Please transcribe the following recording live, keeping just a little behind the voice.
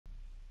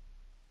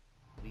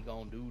we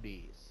gonna do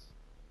this?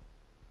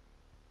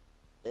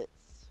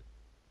 It's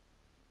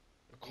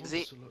The easy.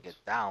 consulate.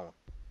 Get down.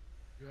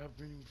 You have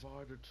been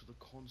invited to the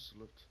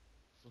consulate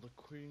for the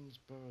Queen's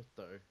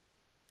birthday.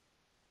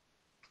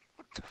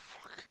 What the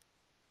fuck?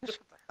 Shut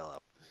the hell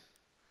up.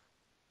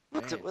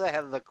 Man. Where the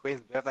hell did the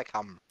Queen's birthday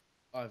come?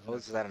 I have Or no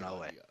was that fucking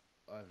nowhere? idea.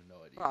 I have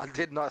no idea. I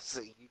did not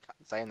see you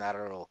saying that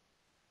at all.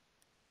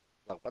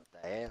 Like, what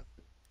the hell?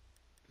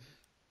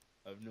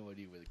 I have no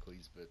idea where the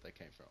Queen's birthday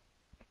came from.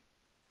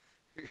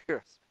 You're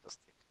a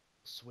spastic.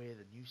 I swear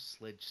the new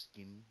sledge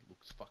skin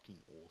looks fucking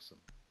awesome.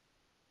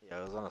 Yeah,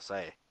 I was gonna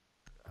say.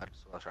 I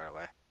just saw it straight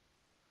away.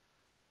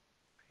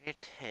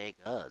 Pretty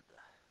good.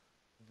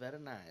 Very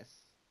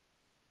nice.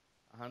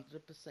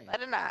 100%.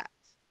 Very nice.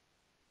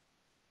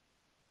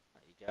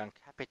 You going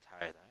Capito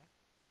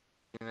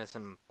though? Getting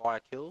some fire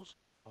kills?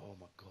 Oh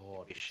my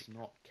god, it's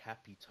not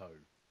Capito.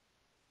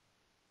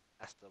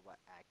 That's the way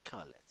I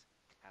call it.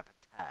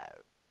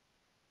 Capito.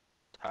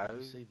 Toe?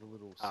 You see the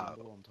little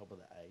symbol on top of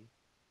the A?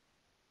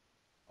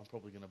 I'm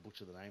probably going to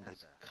butcher the name, but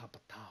it's Capito.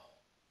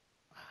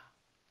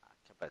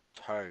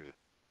 Capito.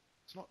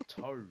 It's not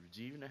toe.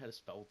 Do you even know how to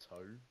spell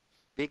toe?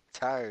 Big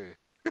toe.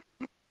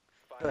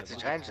 Let's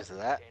change it to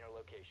that.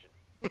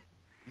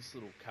 This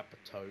little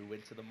Capito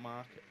went to the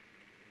market.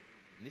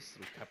 And this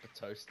little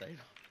Capito stayed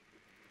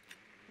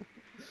up.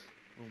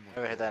 Oh my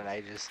Never heard that in god.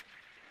 ages.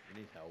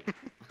 We need help. Oh,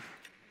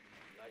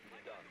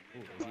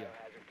 they're here.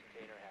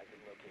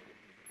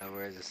 Oh,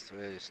 where is this?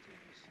 Where is this?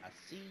 I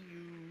see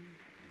you.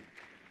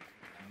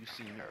 You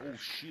see me? Oh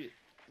shit.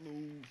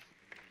 Move.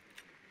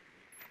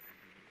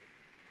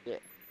 Yeah.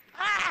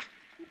 Ah!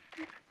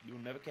 You'll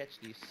never catch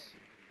this.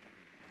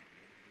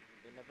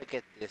 You'll never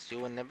get this. You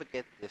will never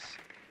get this.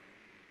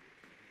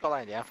 Got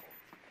lying down for.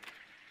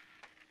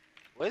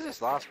 Where's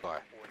this last guy?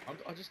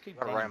 I just keep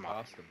Got a running Roma.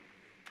 past them.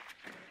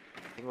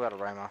 Think about a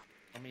Roma.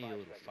 Come here, you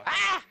little fuck.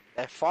 Ah!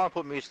 They finally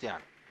put Moose down.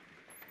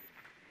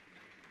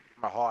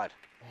 I'm gonna hide.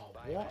 Oh,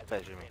 what?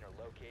 Pleasure me.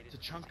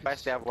 Tachanka's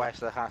Face the other way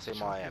so they can't see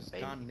my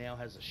beam. gun now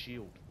has a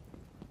shield.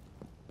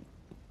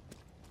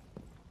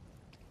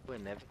 We'll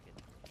never get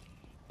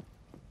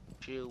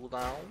shield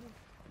on.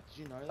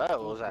 Did you know that? Oh,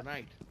 what was that?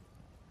 Grenade.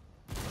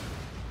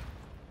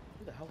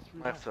 Who the hell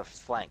threw Went that? for the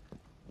flank.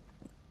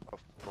 Of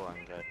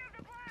flying go.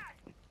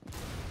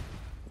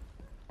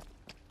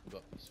 We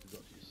got this, we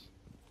got this.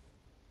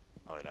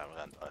 Oh, we don't, we're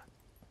gonna die.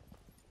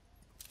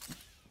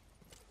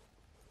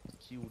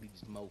 Kill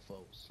these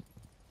mofos.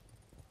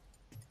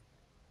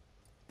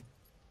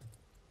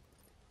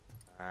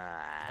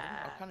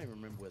 I can't even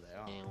remember where they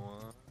are.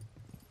 Anyone?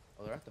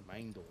 Oh, they're at the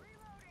main door.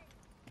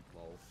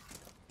 Lol.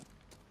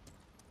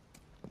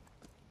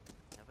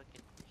 Never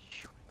get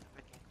this.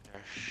 Never get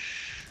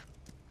this.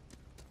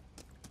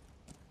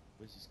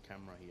 Where's this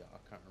camera here?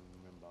 I can't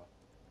remember.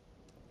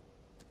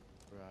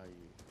 Where are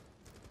you?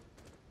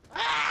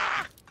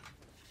 Ah!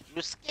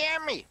 You scare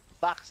me,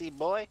 foxy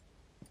boy.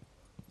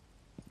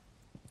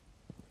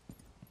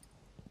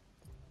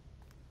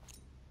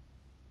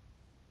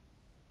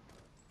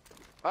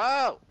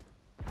 Oh!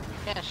 I'm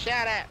gonna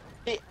shout at.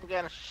 I'm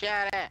gonna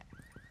shout at.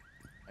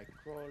 I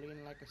crawl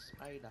in like a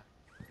spider.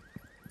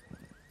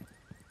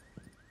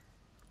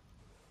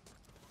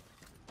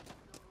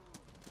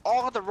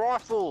 Oh, the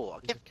rifle! I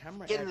There's kept a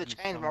camera getting out to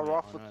here change my somewhere,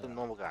 rifle I know to the that.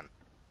 normal gun.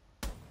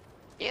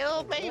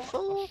 Kill me, What?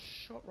 fool! I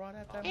shot right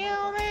at that Kill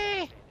motherfucker.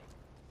 me!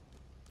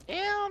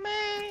 Kill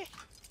me!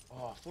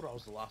 Oh, I thought I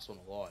was the last one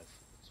alive.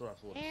 That's what I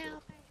thought it Kill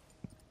said. me!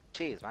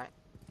 Cheers, mate.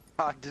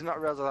 I did not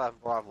realize I have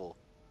a rifle.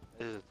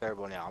 This is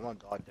terrible now. I'm gonna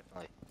die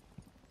definitely.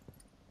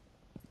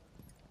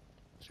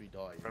 Should we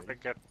die? You ready?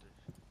 Get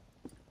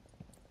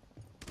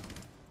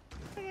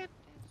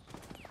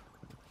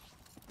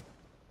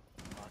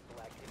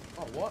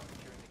Oh, what?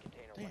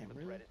 Damn,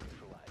 really?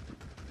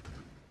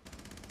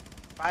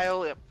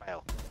 Fail, yep,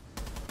 fail.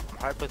 I'm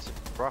hoping it's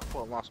a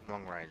rifle and lasts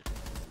long range.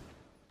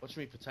 Watch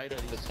me potato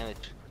Good these.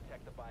 percentage.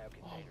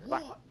 Oh,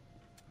 what?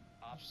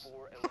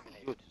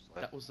 Good.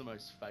 That was the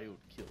most failed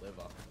kill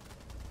ever.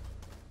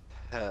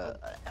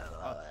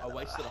 I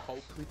wasted a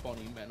whole clip on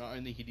him and I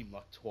only hit him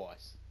like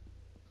twice.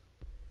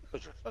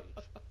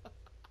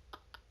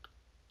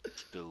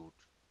 Dude.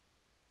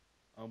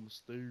 I'm a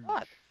stooge.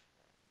 What?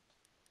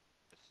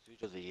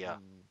 Stooge of the year.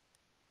 Mm.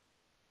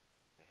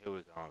 Here we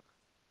go. I'm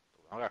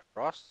gonna go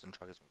frost and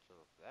try to get some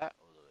kills with that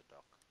or the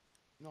dock.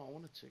 No, I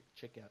want to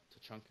check out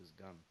Tachanka's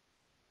gun.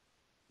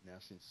 Now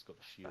since it's got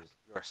a shield.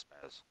 You're a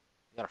spaz.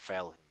 You gotta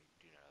fail him,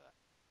 you do know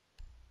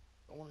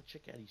that. I want to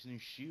check out his new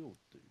shield,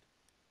 dude.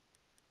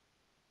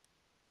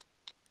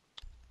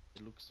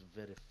 It looks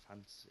very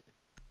fancy.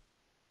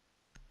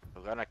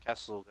 We're gonna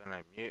castle, we're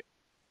gonna mute.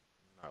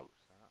 No,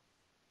 it's not.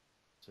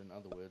 So in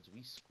other words,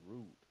 we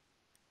screwed.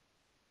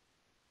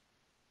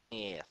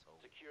 Yeah, so.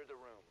 Secure the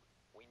room.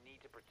 We need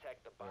to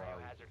protect the Where are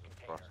we? biohazard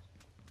Frost. container.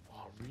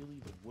 Oh, really?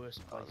 The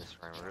worst Oh, place this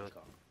for room, really?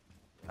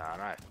 Tachanka. Yeah, I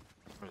know.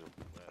 This room's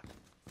the worst.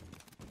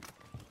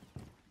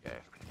 Yeah.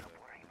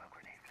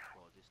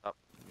 Blow this up.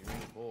 You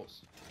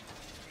reinforce.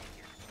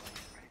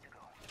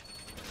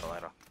 See you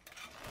later.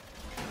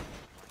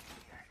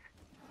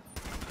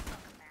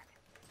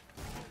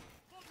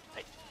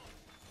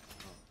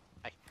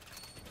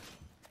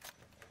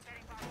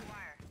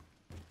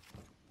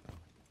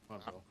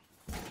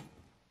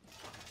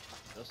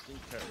 just in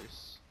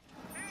case.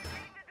 10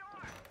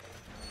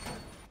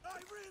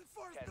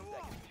 seconds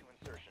to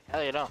insertion.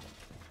 Hell you don't.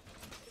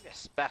 You're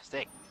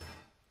spastic.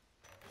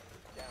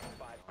 Down to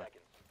 5 seconds.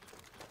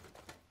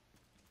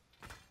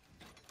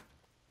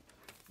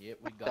 Yep,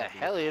 we What got the this.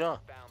 hell you don't?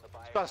 Found the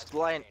guy's biohazard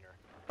lying. container.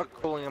 Not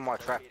cooling in my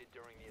trap. Located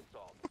during the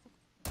assault.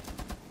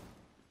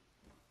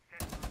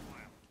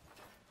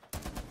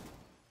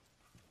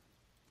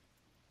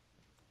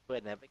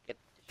 We'll never get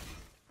this.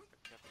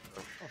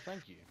 Oh,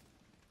 thank you.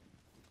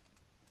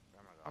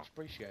 Where am I going? Much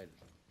appreciated.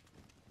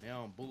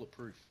 Now I'm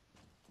bulletproof.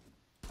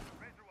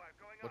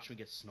 Watch me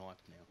get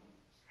sniped now.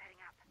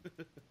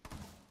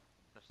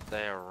 Just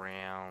stay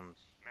around.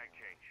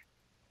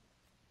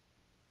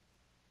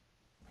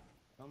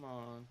 Come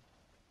on.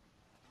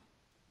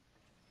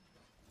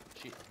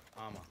 Shit,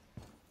 armor.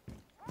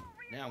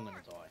 Now I'm gonna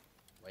die.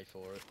 Wait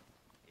for it.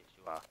 Yes,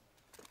 you are.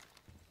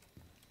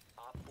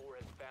 Op 4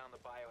 has found the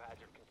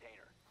biohazard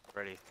container.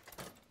 Ready.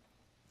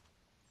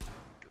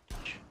 Good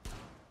bitch.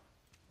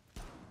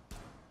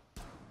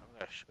 I'm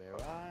gonna Where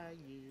are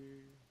you?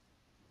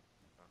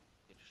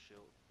 get a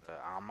shield. The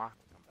armor.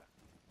 Come back.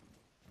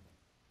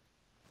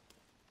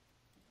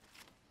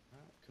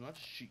 Can I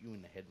just shoot you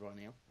in the head right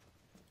now?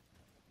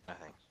 No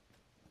thanks.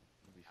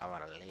 That'd be I fun.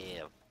 wanna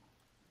live.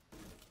 I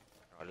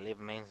wanna live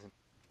means.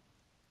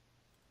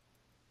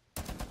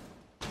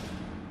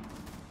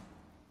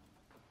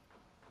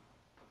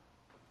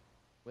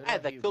 Where Hey, did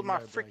I they hear killed my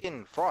window break?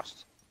 freaking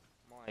frost.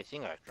 My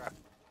thingo trap.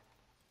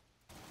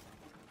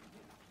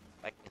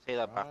 I can see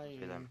that back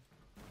to them.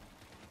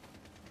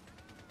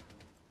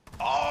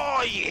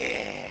 Oh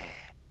yeah!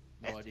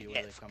 No idea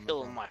where they're for coming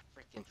killing from. my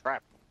freaking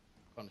trap.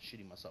 Kind of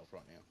shitting myself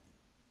right now.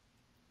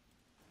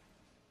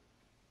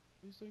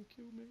 Please don't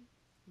kill me.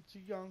 I'm too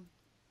young.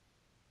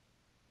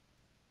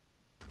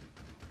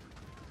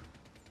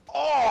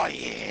 Oh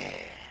yeah!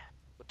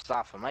 Good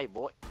start for me,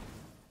 boy. You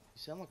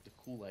sound like the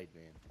Kool-Aid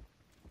man.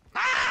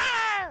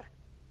 Ah!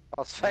 I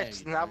was No, you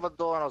facing don't. another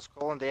door and I was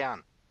calling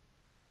down.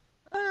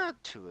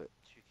 Two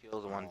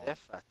kills and one Oh.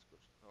 death. That's good.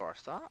 Or a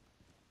start.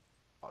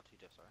 Oh, 2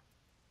 deaths, sorry.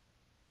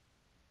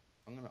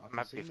 I can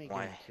Might see be me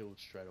fine. getting killed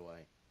straight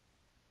away.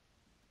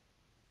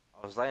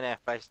 I was laying there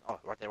facing. Oh,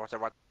 right there,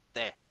 right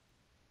there.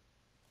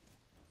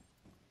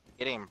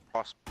 Getting him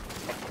Okay.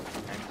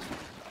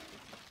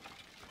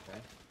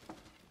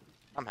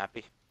 I'm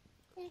happy.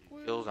 2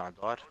 kills and I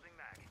died.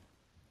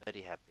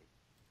 Very happy.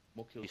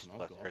 More kills Used than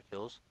to I've got got. 3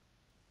 kills.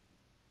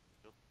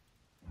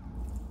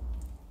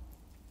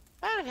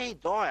 How did he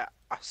die?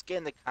 I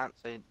scanned the cunt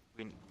so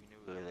we knew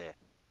we were there.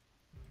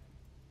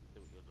 See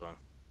what you're doing.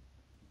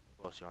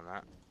 What's you on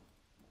that?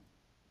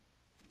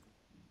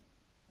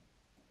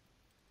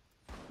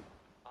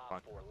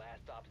 Op 4,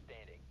 last stop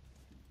standing.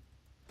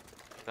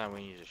 Don't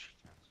we use a shit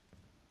chance.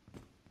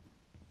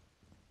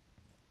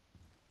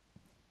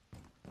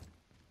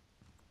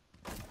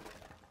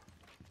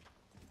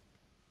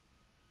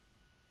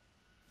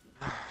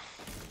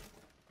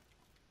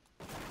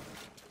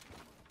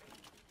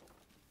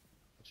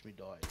 Watch me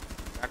die.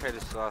 Okay,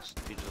 this last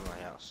dude's in my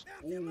house.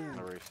 On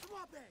the roof.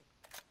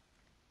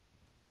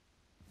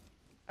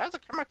 How's the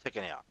camera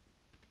taken out?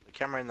 The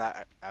camera in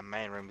that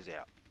main room is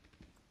out.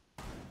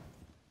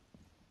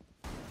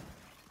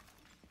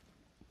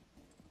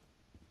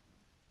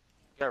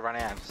 Go run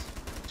out and just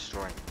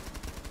destroy him.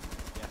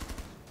 Yeah.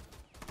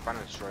 Run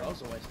and destroy That him.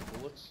 was a waste of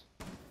bullets.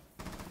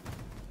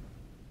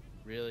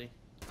 Really?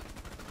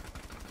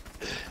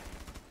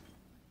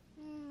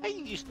 Hey,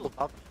 you still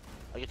up?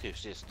 I get to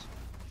assist.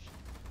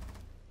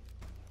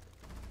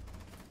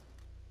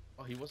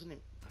 Oh, he wasn't in...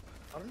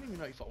 I don't even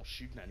know if I was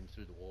shooting at him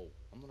through the wall.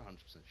 I'm not 100%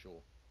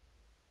 sure.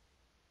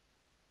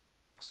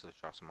 I still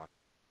try someone.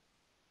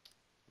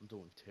 I'm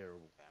doing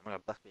terrible. Okay, I'm gonna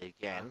blast me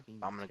again. Fucking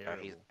But I'm gonna go his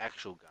terrible.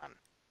 actual gun.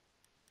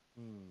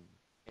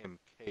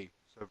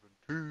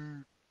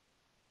 MK17.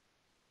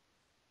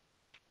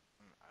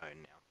 Oh,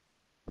 now.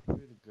 Who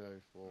to go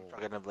for? Try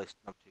getting at least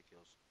not 2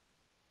 kills.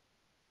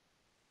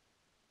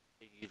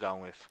 Who you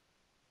going with?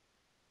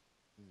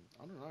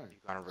 I don't know. You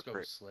gonna Let's go with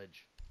recruit?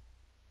 Sledge.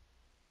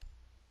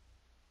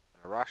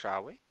 Gonna rush,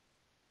 are we?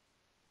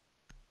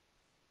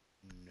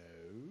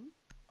 No.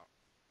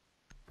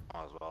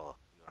 Might as well.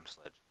 You on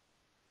sledge.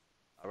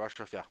 I'll rush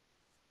with ya.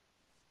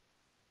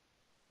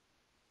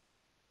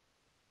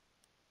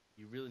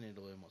 You really need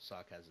to learn what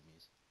sarcasm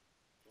is.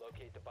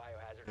 Locate the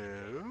biohazard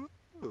container.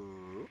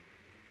 No.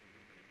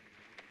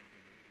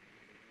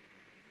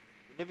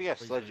 If you get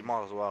Please sledge, don't. you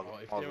might as well. Oh,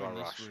 if might as they're well in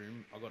this rush.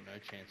 room, I've got no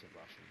chance of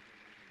rushing.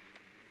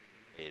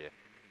 Yeah, you do.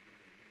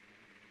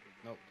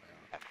 Nope, they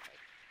aren't. Have faith.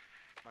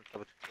 Come on,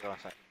 double check. They're on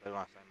the same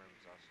room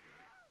as us.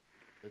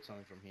 There's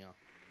something from here.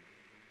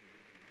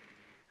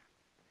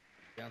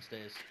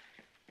 Downstairs.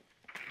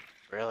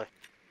 Really?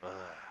 Ugh.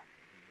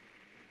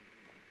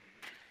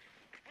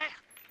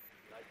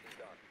 Nicely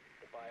done.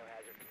 The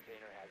biohazard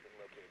container has been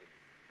located.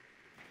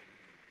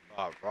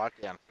 Oh, right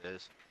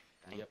downstairs.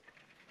 Dang. Yep.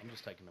 I'm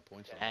just taking the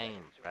points off. Dang,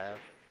 bruv.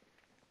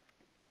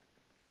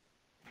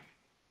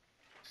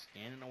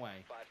 Scanning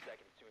away. 5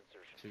 seconds to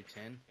insertion.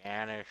 210.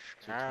 Spanish.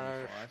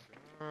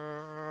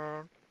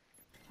 225.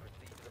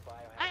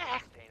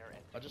 biohazard container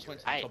and I just secure went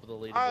it. to the Hey. top of the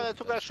leaderboard. Oh, they with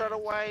took those that straight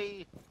chance.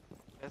 away.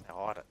 Where's they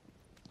hide it?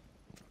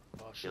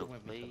 Oh, I should have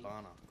went with Guilty.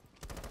 Cabana.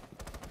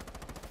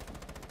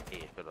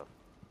 Yeah, could have.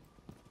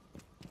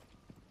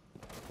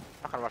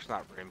 I can rush in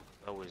that room.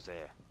 They're always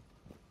there.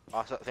 Oh,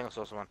 I think I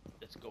saw someone.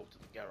 Let's go to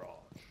the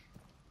garage.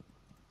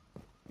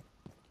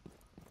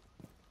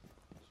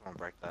 Someone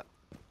break that.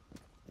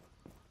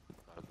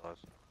 Those guys.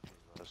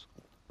 Those.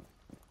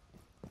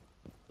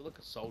 I feel like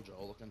a soldier.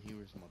 All I can hear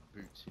is my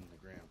boots in the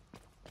ground.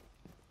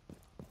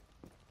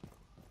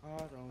 I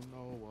don't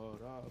know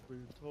what I've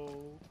been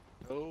told.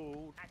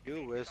 Gold,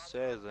 US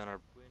says and I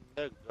bring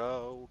the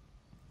gold.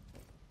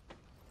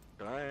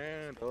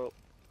 Stand up.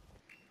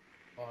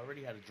 Oh, I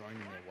already had a drone in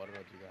there. Why did I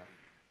do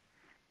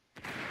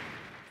that?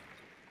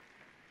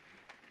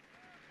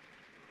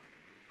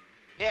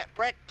 Get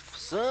wrecked,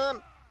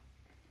 son.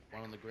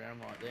 One on the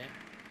ground right there.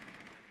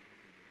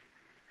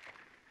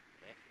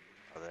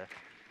 Oh, there.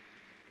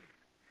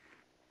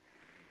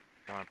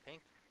 Come on,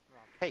 pink. Come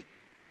on, pink.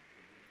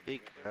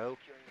 Big bro.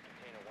 Securing the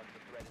container once the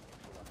threat is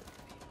neutralized.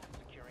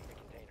 Securing the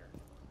container.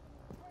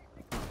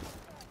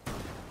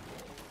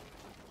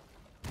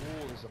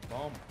 Oh, there's a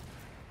bomb.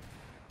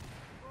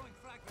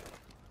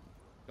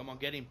 Come on,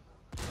 get him.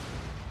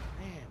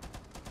 Damn.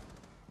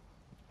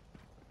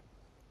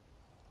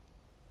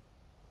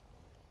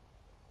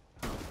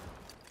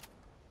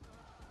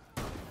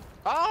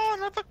 Oh,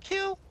 another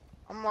kill.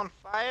 I'm on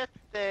fire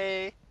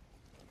today.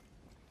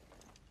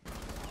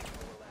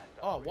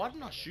 Oh, why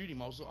didn't I shoot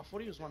him? I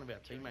thought he was one of our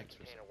teammates.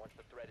 Container once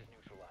the threat is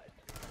neutralized.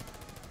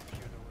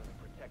 Secure the room and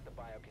protect the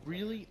biocontainer.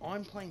 Really?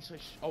 I'm playing so.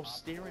 I was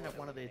staring at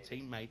one of their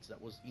teammates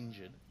that was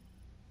injured.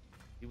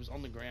 He was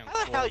on the ground. How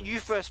the hell crawling. you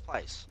first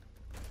place?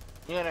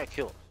 You got no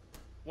kill.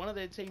 One of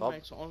their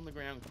teammates were on the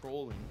ground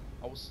crawling.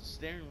 I was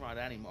staring right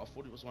at him. I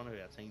thought it was one of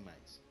our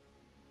teammates.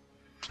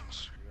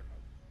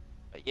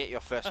 But yet you're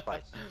first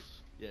place.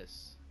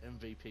 Yes,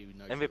 MVP with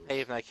no MVP kills.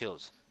 with no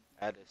kills.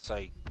 That is so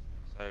weird.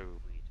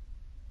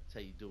 That's how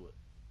you do it.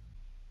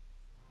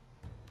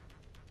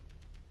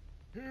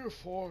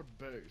 Hereford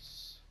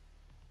base.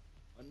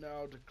 I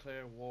now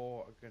declare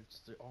war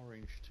against the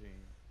orange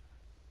team.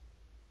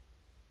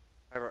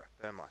 Favorite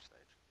thermite stage.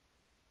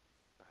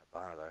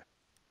 Banner though.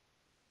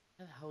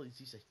 How the hell is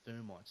this a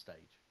thermite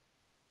stage?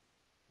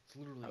 It's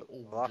literally The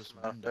all last just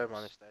time I windows.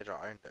 thermite stage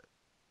I owned it.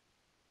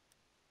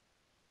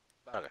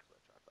 But I'll go for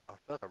the try. I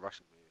feel like I'm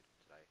rushing me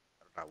today.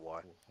 I don't know why.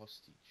 Or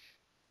hostage.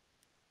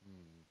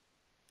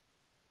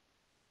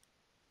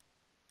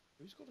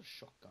 Who's got a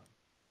shotgun?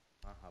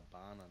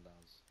 Habana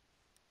does.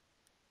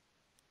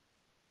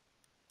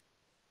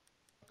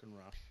 I can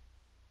rush.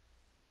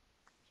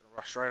 So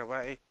rush straight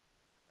away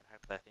and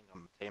hope they think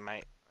I'm a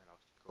teammate and I'll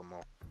kill them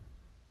all.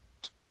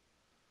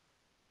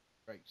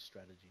 Great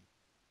strategy.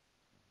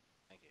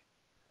 Thank you.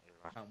 Thank you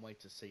very much. Can't wait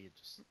to see it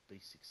just be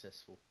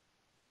successful.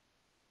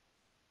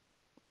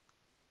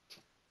 As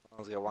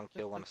long as I get 1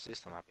 kill, 1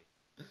 assist, I'm happy.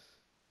 Need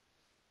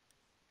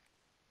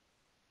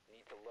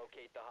to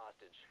locate the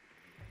hostage.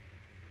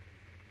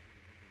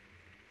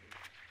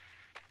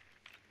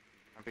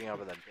 I'm being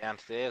over the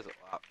downstairs or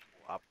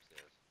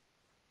upstairs.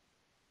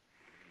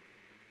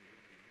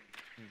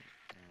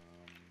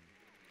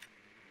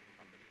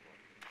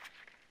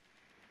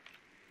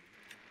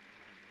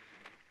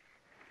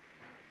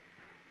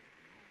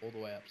 All the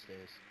way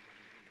upstairs.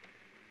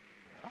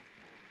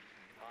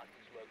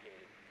 Hostage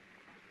located.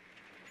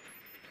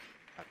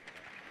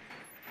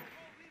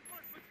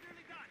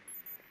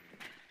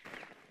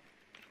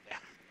 Yeah.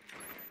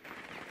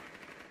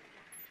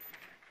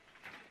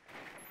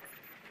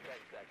 10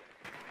 seconds.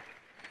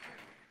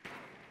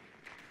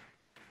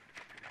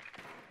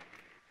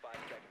 5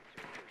 seconds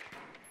to insertion.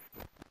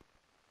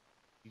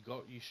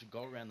 You should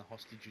go around the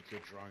hostage with your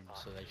drone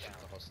so they shoot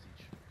the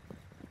hostage.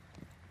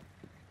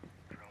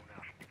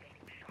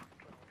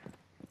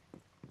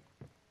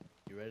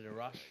 You ready to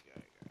rush?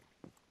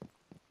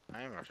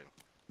 I am rushing.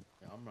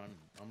 Yeah, I'm running.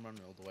 I'm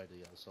running all the way to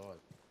the other side.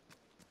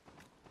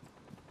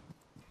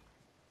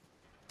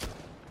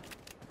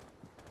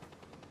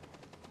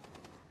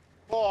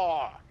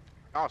 Oh!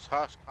 I was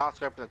hard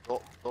open the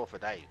door for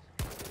days.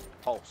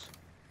 Pulse.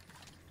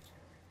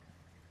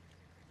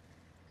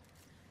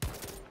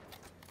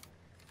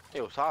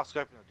 It was hard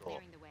scoping the door.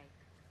 Clearing the way.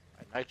 I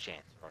had no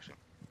chance of rushing.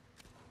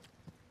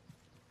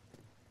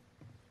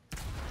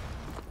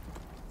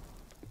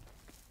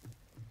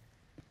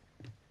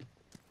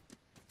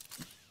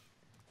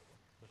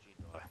 Would you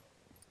die?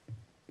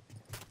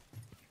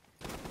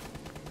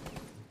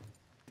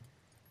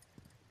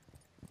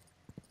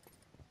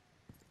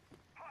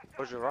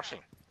 Where's you rushing?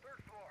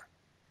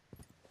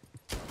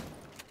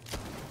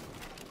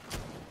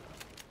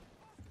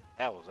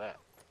 How was that?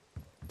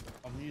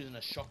 I'm using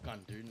a shotgun,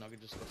 dude, and I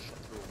just got shot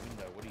through a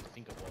window. What do you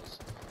think it was?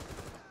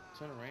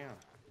 Turn around.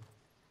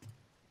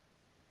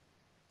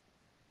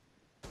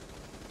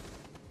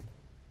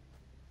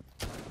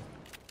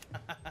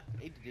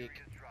 Eat the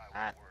dick.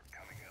 Ah,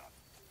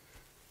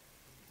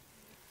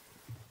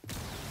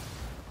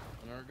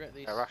 And I regret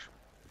this. I rush.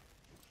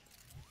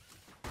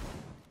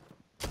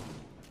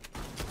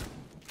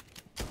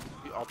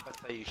 I'll bet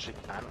that you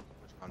should can.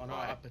 Which one? Oh no,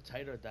 I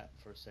potatoed that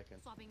for a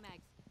second. Swapping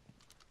mags.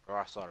 Oh,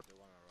 I saw it. Big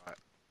one on the right.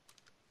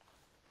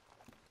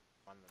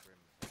 One in the rim.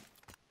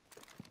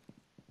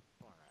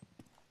 Go on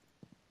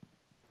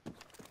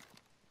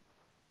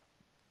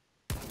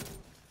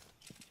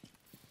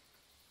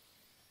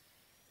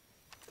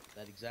that.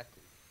 That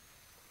exactly.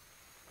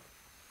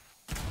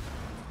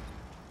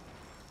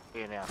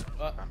 Here now.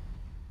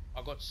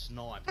 I got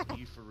sniped. Are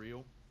you for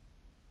real?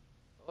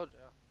 Oh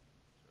yeah.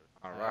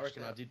 I I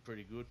reckon I did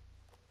pretty good.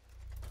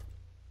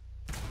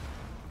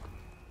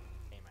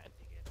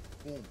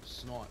 Boom,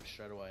 snipe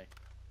straight away.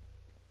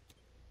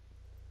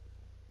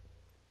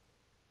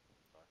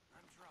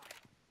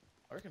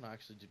 I reckon I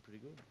actually did pretty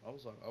good. I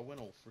was like, I went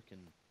all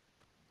freaking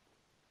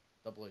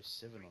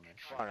 007 on that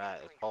shit.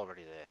 Alright, it's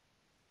already there.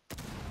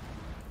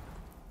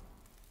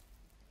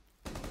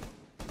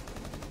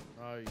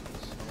 No, you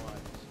get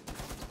sniped.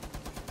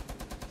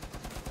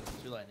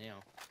 Too late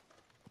now.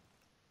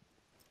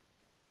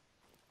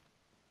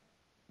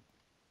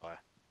 Why?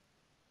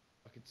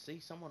 I could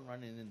see someone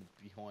running in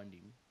behind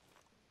him.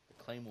 The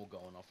claymore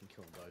going off and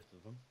killing both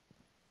of them.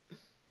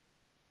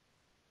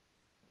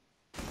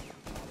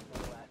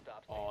 Last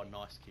stop Oh, standing.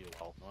 nice kill.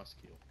 Nice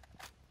kill.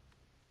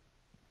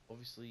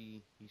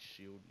 Obviously, his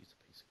shield is a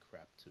piece of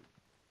crap too.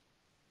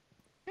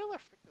 Kill that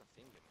freaking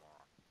thing, you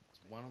moron.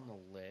 There's one on the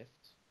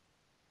left.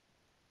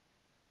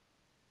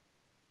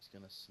 He's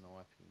gonna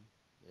snipe him.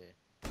 There.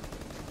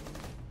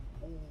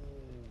 Oh,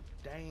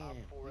 damn. Op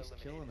 4 He's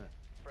killing eliminated. it.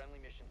 Friendly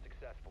mission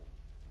successful.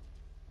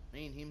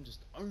 Me and him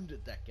just owned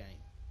it that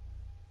game.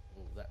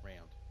 Oh, that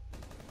round.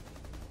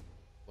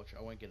 Watch,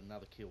 I won't get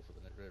another kill for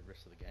the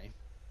rest of the game.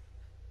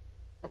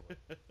 Oh,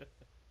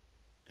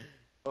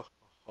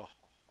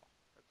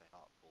 that's a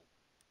heart full.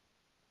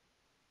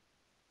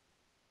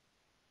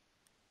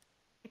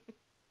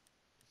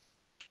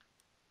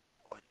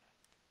 Oh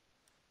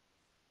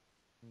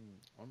yeah.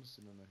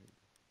 Honestly, don't know who.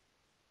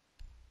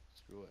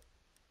 Screw it.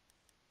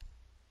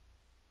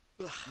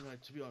 You know,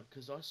 to be honest,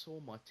 because I saw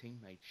my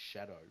teammate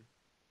Shadow.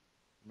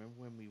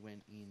 Remember when we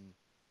went in,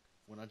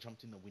 when I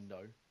jumped in the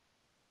window,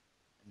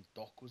 and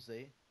Doc was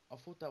there? I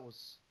thought that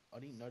was. I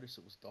didn't notice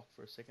it was Doc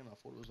for a second. I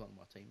thought it was one of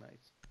my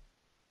teammates.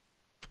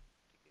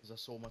 Because I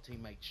saw my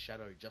teammate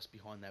Shadow just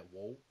behind that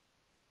wall.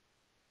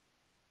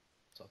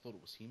 So I thought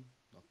it was him,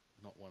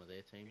 not one of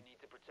their team. You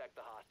need to protect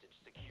the hostage.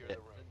 Secure Yeah,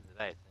 the room.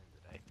 today.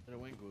 But it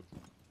went good.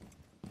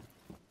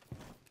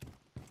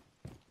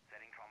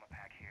 Setting trauma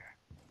pack here.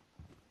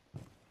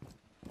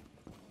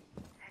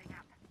 Heading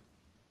up.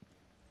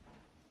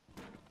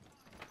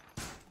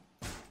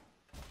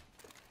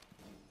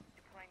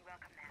 Deploying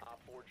welcome mat. Op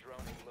 4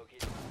 drone is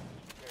located.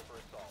 Prepare for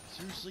assault.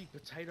 Seriously,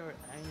 potato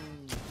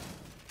aim.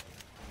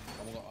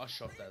 Oh my god, I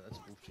shot that. That's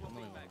bullshit. I'm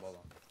not even gonna bother.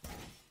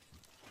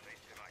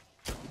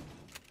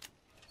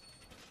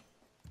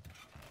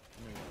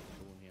 I'm not even gonna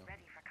do here.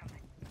 Ready for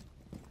combat.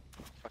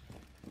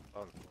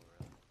 Oh, really?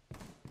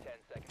 10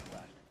 seconds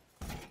left.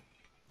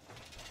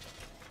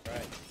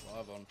 Right,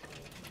 live on.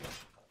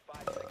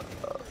 5 seconds.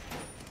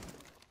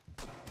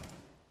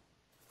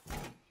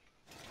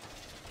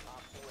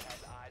 Op 4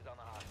 has eyes on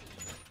the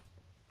hostage.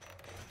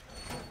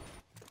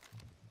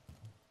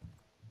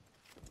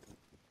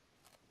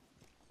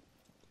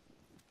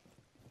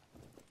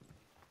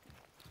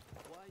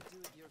 Why do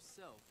it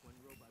yourself when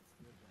robots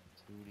do it better?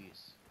 Let's do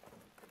this.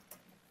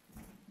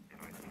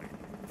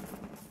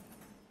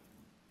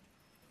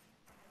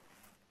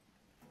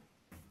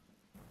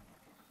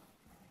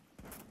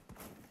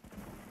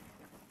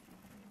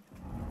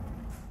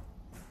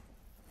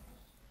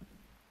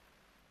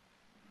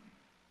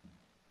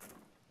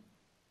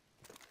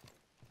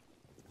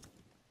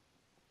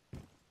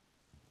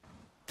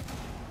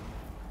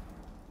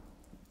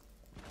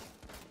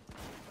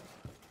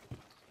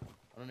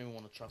 I don't even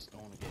want to trust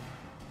going again.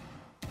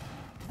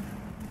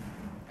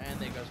 And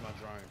there goes my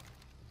drone.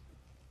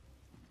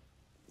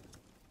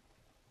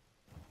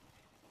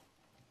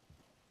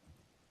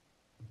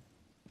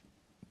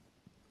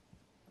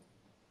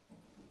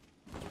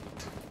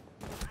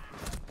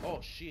 Oh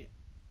shit.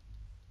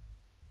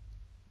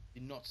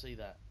 Did not see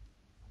that.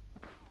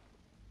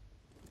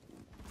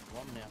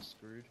 Well, I'm now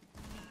screwed.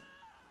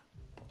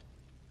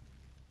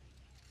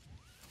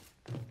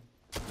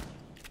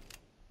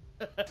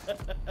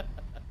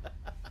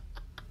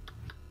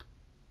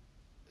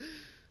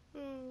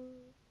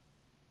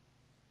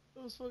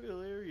 That was fucking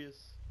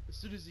hilarious. As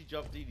soon as he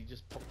jumped in, he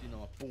just popped in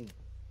like boom.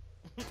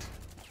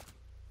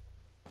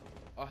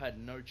 I had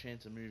no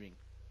chance of moving.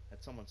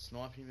 Had someone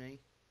sniping me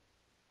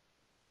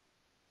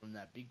from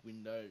that big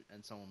window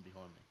and someone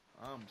behind me.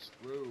 I'm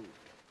screwed.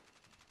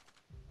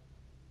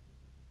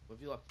 What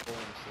if you like falling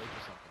asleep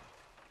or something?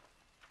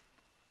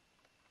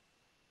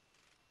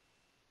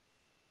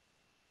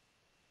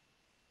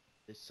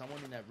 There's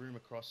someone in that room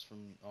across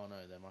from... Oh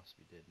no, they must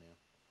be dead now.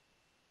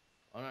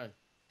 Oh no,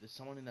 there's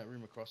someone in that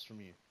room across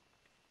from you.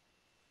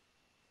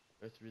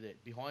 Go through there.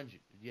 Behind you.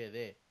 Yeah,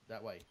 there.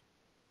 That way.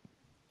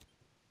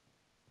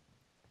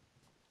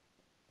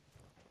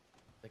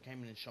 They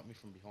came in and shot me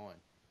from behind.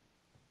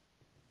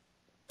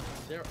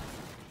 There.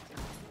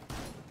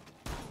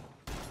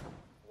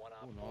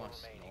 Oh, Op 4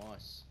 nice, remaining.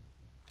 nice.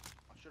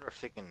 I should have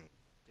freaking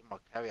did my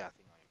caviar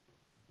thing on him.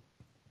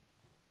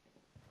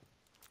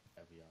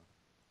 Caviar.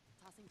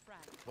 Tossing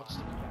frag. What's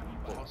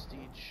the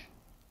hostage?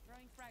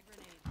 Throwing frag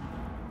grenade.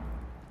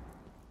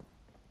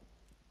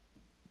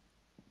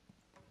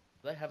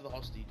 Do they have the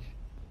hostage?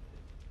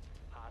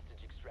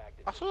 Hostage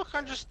extracted. I saw the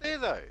cunt just there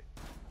though.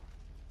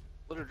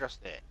 Literally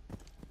just there.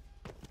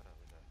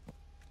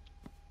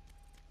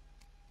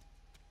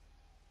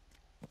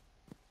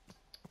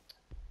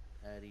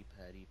 Patty,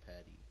 Patty,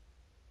 Patty.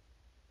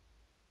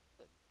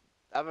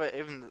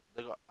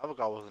 The other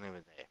guy wasn't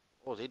even there.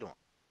 What was he doing?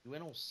 He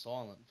went all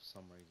silent for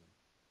some reason.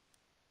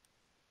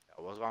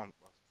 I was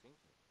thinking.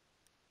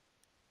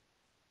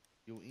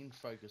 You were in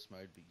focus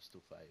mode, but you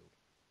still failed.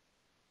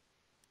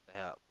 The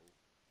hell up, fool.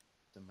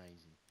 It's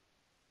amazing.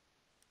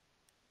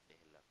 The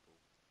hell up, fool.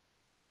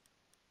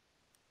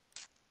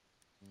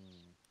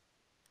 Hmm.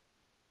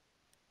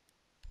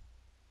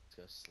 Let's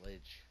go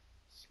sledge.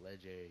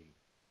 Sledgy.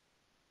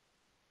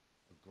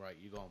 Oh, great,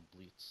 you go on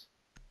blitz.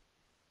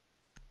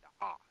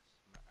 Ah,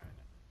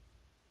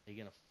 Are you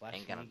gonna flash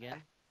Ain't me gonna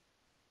again?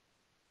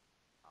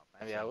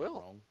 That maybe I sounded will.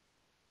 Wrong.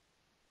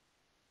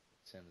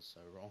 It sounded so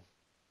wrong.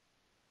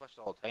 Watch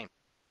the whole team.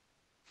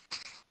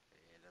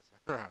 Yeah, that's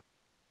God.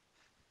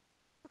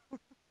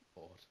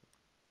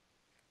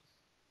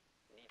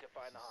 Need to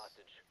find the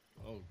hostage.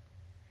 Oh.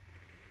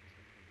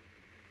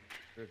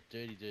 You're a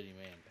dirty, dirty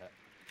man, Pat.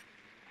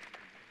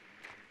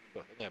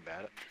 Good thinking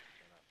about it.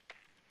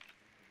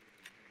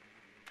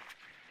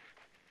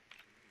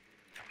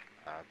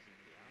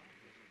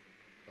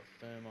 Got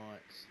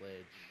thermite,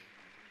 sledge,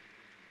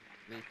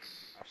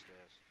 blitz,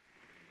 Upstairs.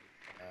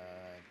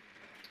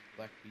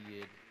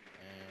 Blackbeard,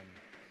 and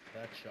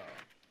Thatcher.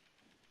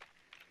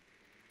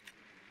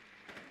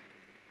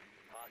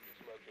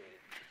 Hostage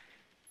located.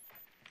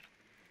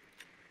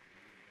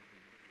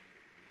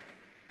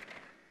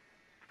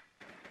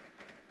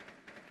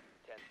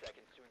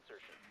 Seconds to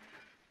insertion.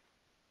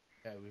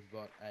 Okay, we've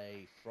got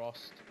a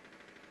Frost,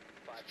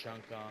 5 seconds to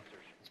Chunker.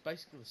 insertion. It's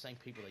basically the same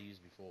people they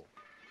used before.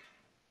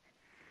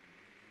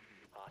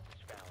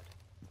 Hostage found.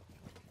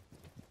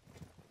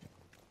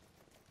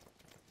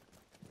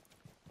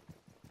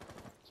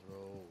 Let's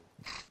roll.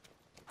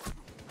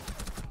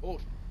 Oh!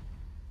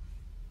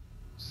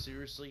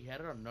 Seriously, how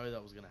did I know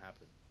that was gonna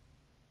happen?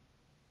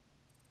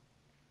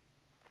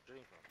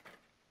 Shooting from.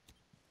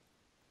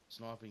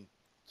 Sniping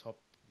top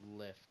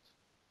left.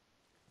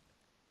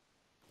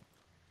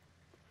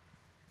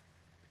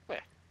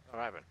 Where? What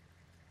happened?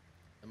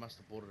 They must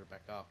have boarded it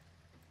back up.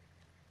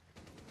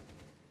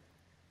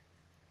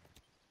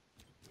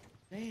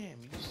 Damn,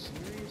 are you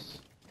serious?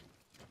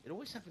 It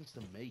always happens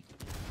to me.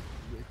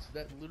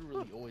 That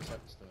literally always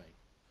happens to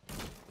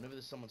me. Whenever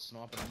there's someone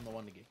sniping, I'm the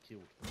one to get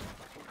killed.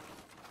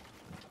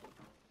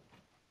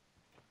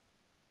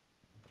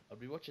 I'd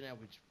be watching out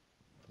which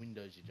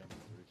windows you're jumping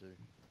through too.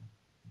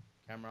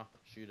 Camera,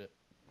 shoot it.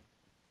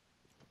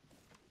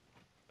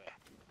 Where?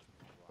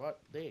 Right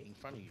there, in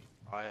front of you.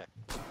 Oh yeah.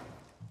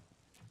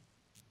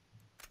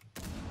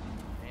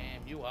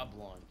 Damn, you are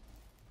blind.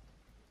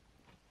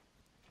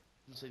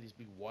 You see this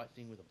big white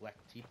thing with a black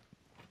tip?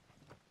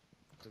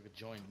 Looks like a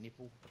giant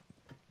nipple.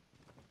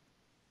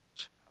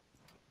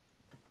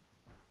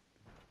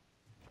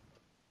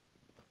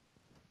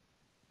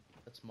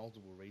 That's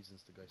multiple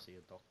reasons to go see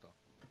a doctor.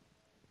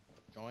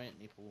 Giant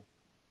nipple,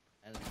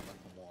 and it's black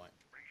and white.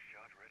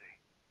 Shot ready.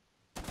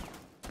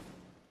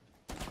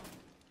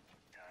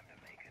 Time to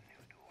make a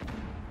new door.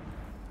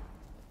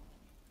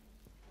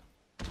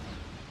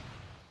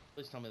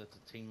 Please tell me that's a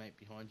teammate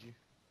behind you.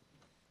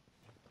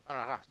 Oh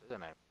no, that's the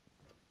name.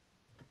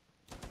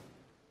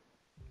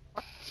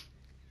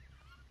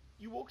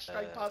 You walk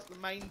straight past the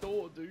main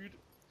door, dude.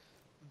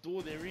 The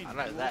door they're in. I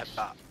know You that, walk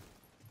but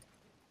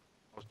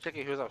I was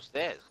checking who was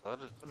upstairs. I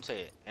just couldn't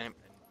see any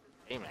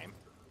name.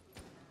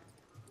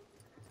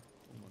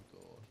 Oh my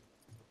god.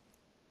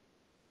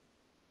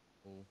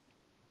 Oh.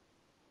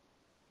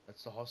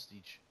 That's the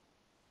hostage.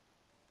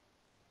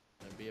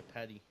 Don't be a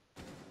patty.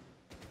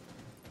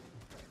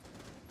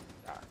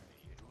 Ah,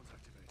 Drones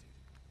activated.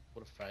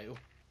 What a fail.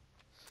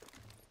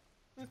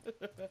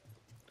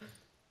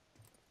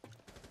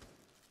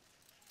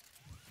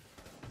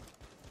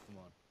 Come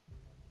on.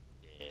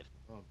 yeah.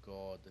 Oh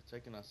god, they're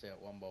taking us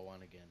out one by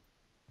one again.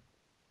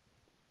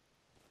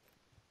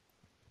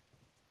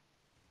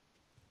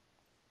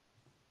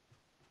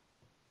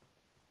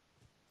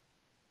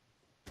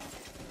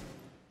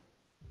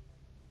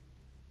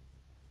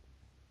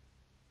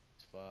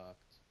 It's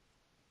fucked.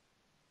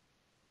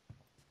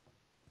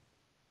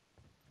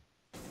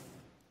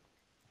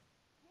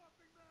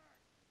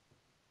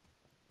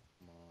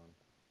 Come on.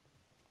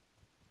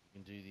 You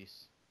can do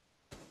this.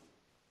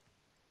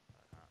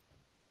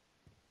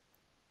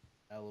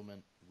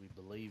 Element, we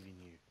believe in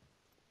you.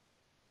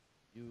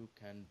 You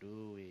can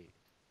do it.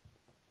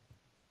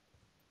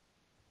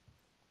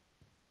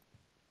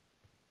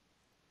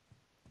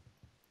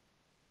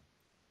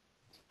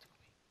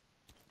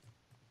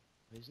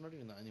 He's not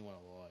even the only one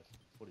alive.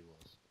 I thought he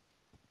was.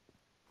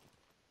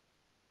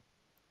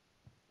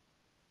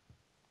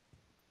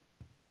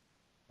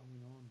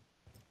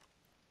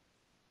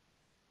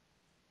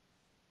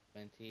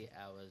 20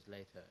 hours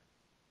later.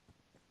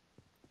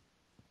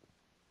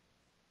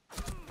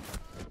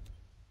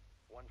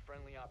 One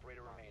friendly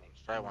operator remaining.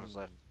 Try one's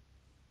left.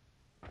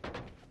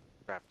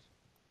 Trapped.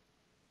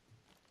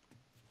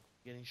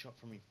 Getting shot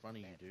from in front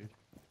of you, dude.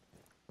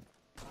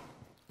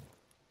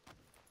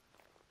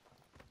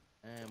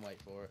 And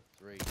wait for it.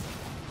 3, 2.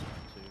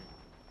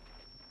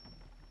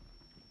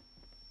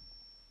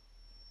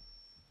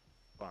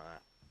 Go on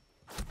that.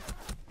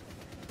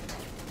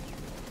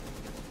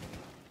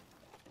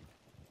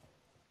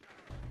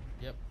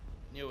 Yep,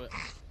 knew it.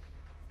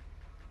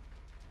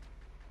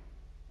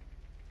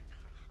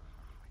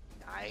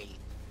 Nice. He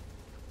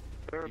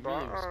really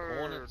was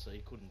cornered, so he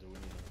couldn't do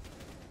anything.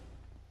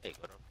 Hey,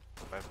 good up.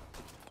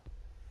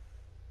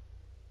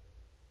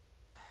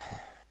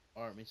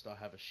 Alright, mister, I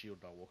have a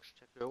shield I watched.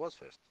 Check who it was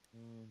first.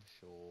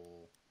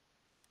 Sure.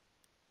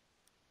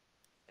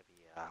 Maybe,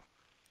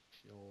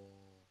 Sure.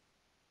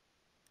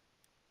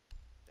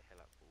 the hell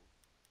up, fool.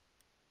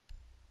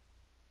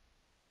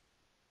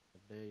 How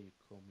dare you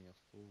call me a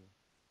fool?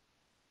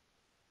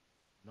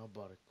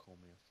 Nobody call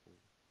me a fool.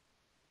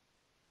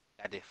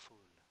 Got a fool.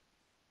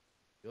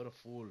 You're a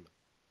fool.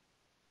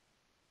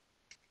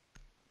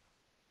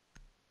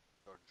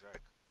 You're a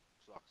jerk.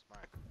 Suck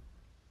smack.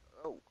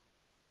 Oh.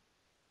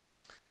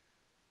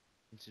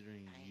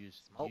 Considering Hey,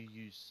 you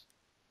use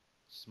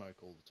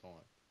smoke all the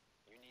time.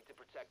 You need to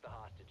protect the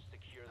hostage.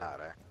 Secure the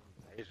Alright.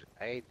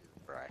 I do,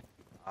 right.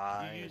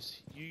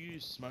 You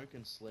use smoke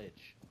and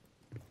sledge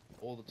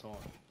all the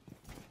time.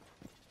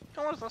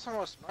 Come on, it's not so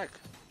much smoke.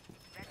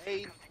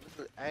 Ages.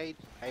 I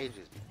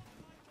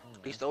don't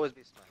It used to always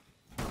be smoke.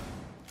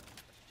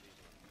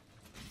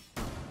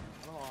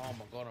 Oh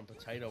my god, I'm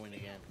potatoing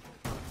again.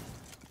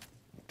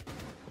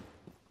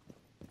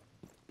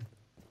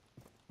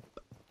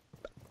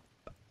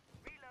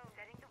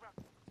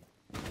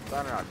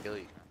 Don't know, I'll kill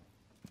you.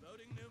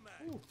 Loading new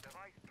mag.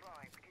 Device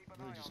primed. Keep an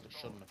Really eye just on a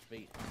shot in doors. the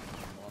feet.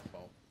 My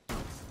fault. 10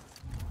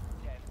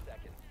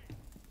 seconds.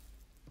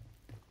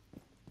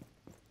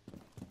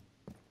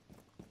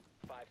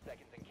 5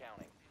 seconds and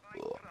counting.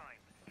 Device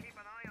primed. Keep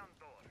an eye on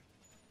doors.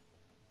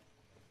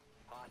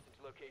 Hostage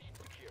location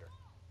secure.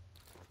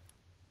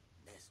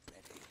 Nest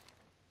ready.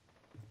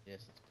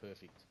 Yes, it's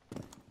perfect.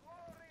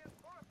 Wall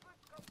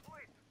reinforcements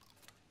complete.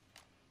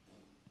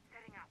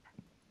 Setting up.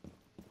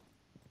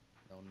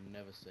 They'll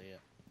never see it.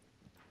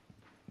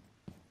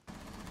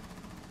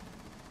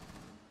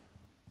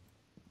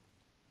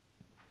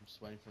 I'm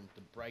just waiting for him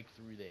to break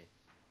through there.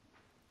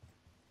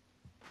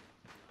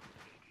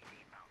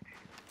 EDD mounted.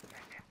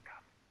 Let them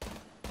come.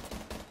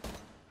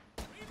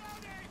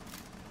 Reloading!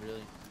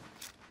 Really?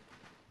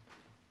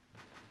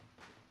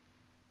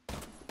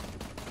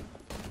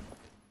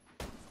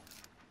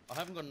 I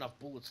haven't got enough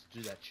bullets to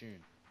do that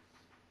tune.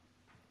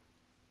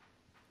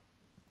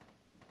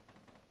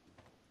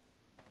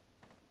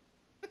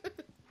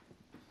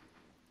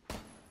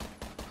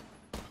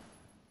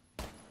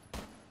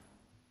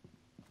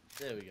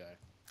 There we go.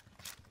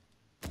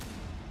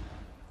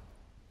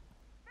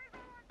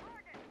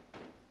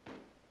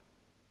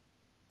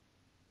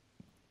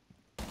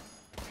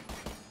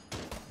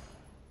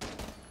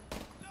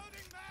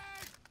 Loading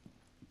mag!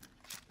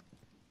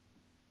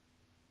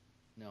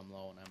 Now I'm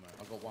low on ammo.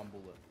 I've got one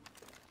bullet.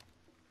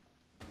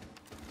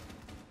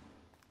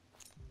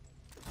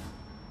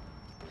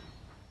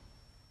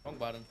 Wrong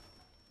button.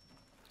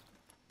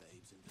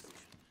 Babes in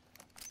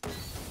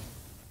position.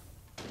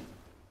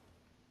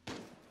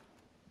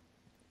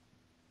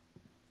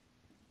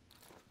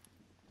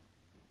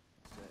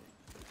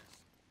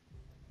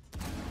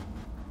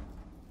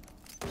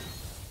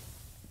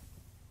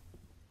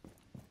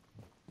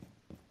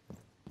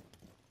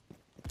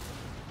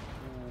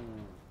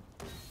 Ooh.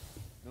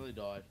 Nearly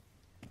died.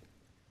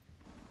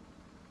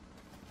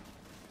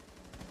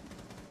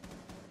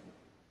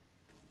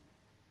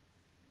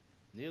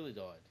 Nearly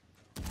died.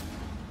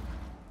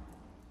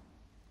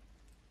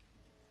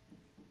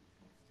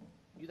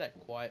 You that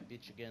quiet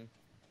bitch again?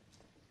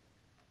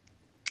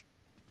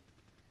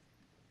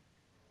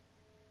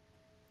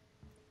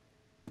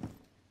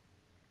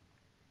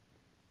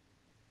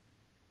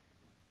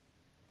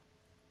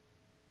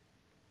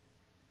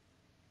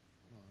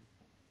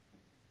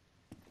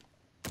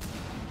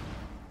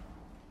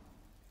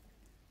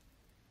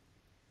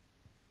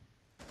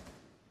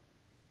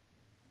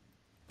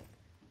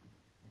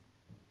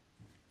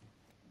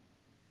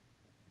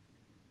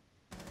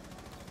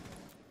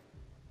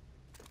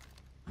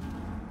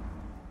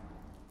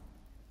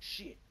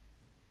 Shit!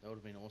 That would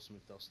have been awesome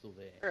if they were still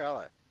there. Where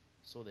are they?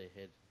 Saw their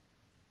head.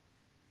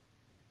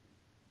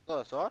 Oh,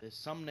 that's alright. There's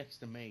some next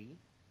to me.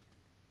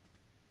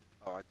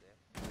 Oh, right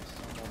there. There's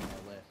some on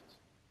my left.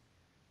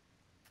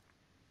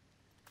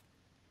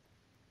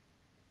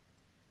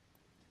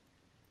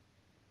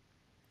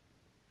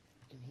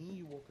 I can hear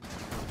you walking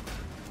around.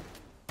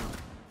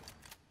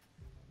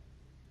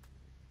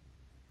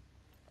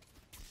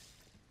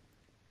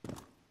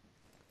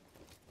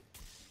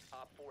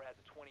 Op 4 has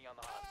a 20 on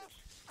the hostage.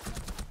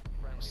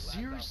 Friendly, last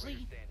Seriously?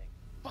 operator standing.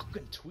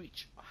 Fucking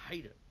Twitch. I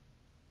hate it.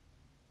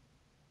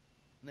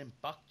 And then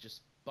Buck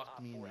just bucked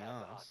Op me in 4 the has the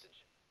ass.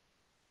 hostage.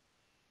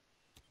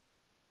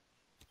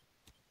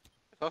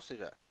 Hostage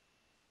that.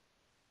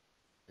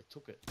 They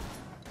took it.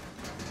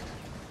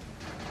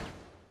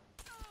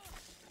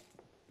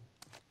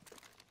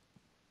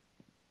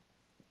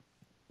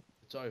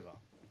 It's over.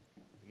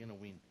 We're gonna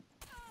win.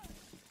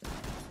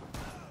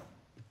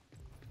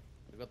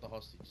 We got the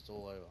hostage. It's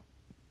all over.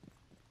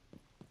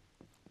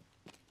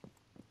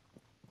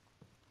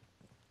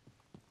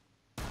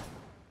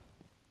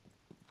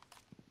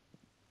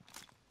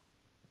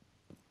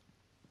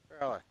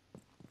 Where are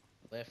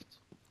Left.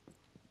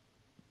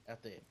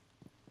 Out there.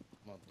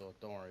 Come on,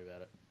 don't worry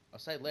about it. I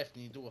say left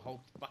and you do a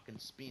whole fucking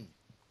spin.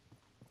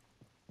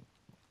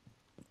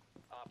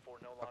 Op 4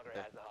 no longer Okay.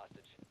 has the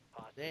hostage.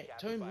 Hostage There.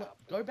 captured Turn by left. Op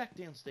 4. Go back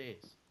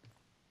downstairs.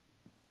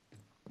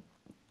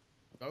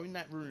 Go in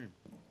that room.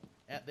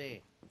 Out there.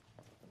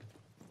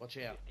 Watch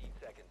out. 15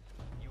 seconds.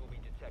 You will be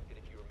detected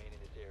if you remain in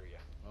this area.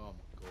 Oh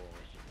my god.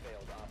 Mission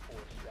failed. Op 4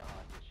 is the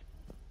hostage.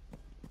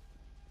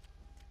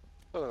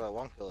 Look at that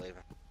one kill even.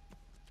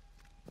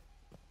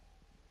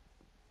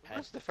 Pat-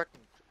 Where's the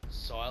freaking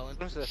Silent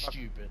Where's and the fuck-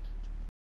 stupid.